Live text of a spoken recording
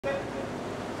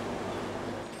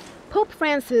Pope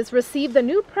Francis received the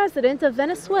new president of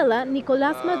Venezuela,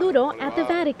 Nicolás Maduro, at the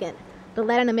Vatican. The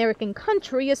Latin American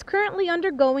country is currently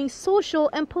undergoing social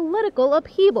and political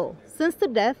upheaval since the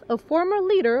death of former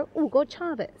leader Hugo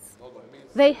Chavez.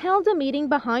 They held a meeting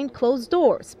behind closed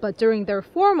doors, but during their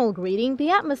formal greeting, the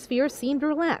atmosphere seemed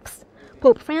relaxed.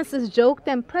 Pope Francis joked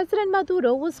and President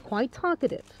Maduro was quite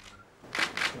talkative.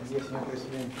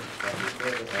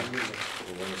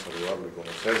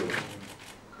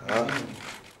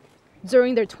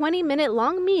 During their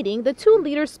 20-minute-long meeting, the two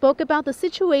leaders spoke about the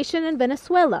situation in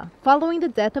Venezuela following the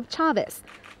death of Chavez.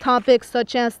 Topics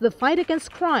such as the fight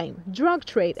against crime, drug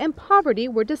trade, and poverty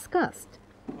were discussed.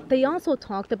 They also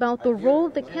talked about the role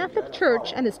the Catholic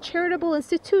Church and its charitable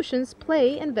institutions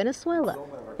play in Venezuela.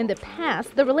 In the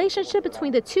past, the relationship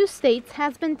between the two states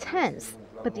has been tense,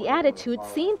 but the attitude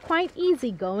seemed quite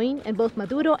easygoing, and both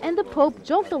Maduro and the Pope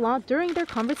joked a lot during their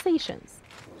conversations.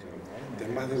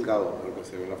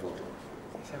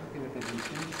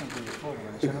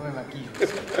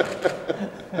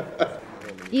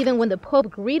 Even when the Pope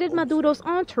greeted Maduro's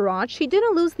entourage, he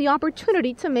didn't lose the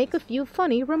opportunity to make a few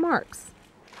funny remarks.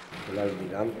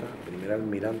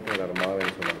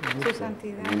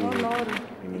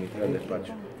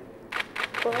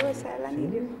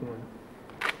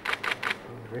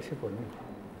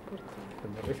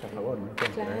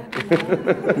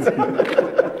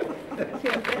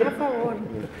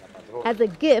 As a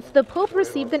gift, the Pope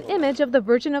received an image of the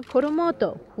Virgin of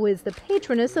Coromoto, who is the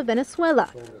patroness of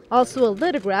Venezuela, also a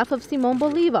lithograph of Simón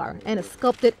Bolívar, and a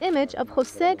sculpted image of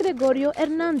José Gregorio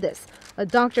Hernández, a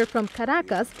doctor from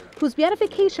Caracas whose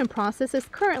beatification process is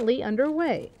currently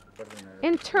underway.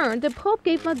 In turn, the Pope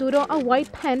gave Maduro a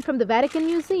white pen from the Vatican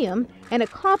Museum and a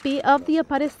copy of the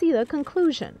Aparecida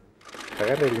Conclusion.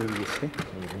 Agarra el índice,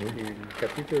 el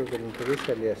capítulo que le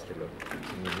interesa, léaselo.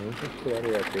 Esto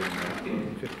vale la pena.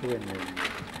 Yo estuve en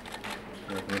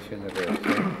la comisión de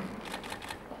redacción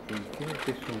y creo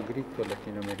que es un grito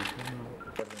latinoamericano.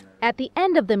 At the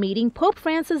end of the meeting, Pope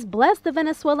Francis blessed the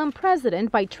Venezuelan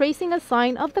president by tracing a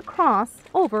sign of the cross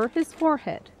over his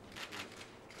forehead.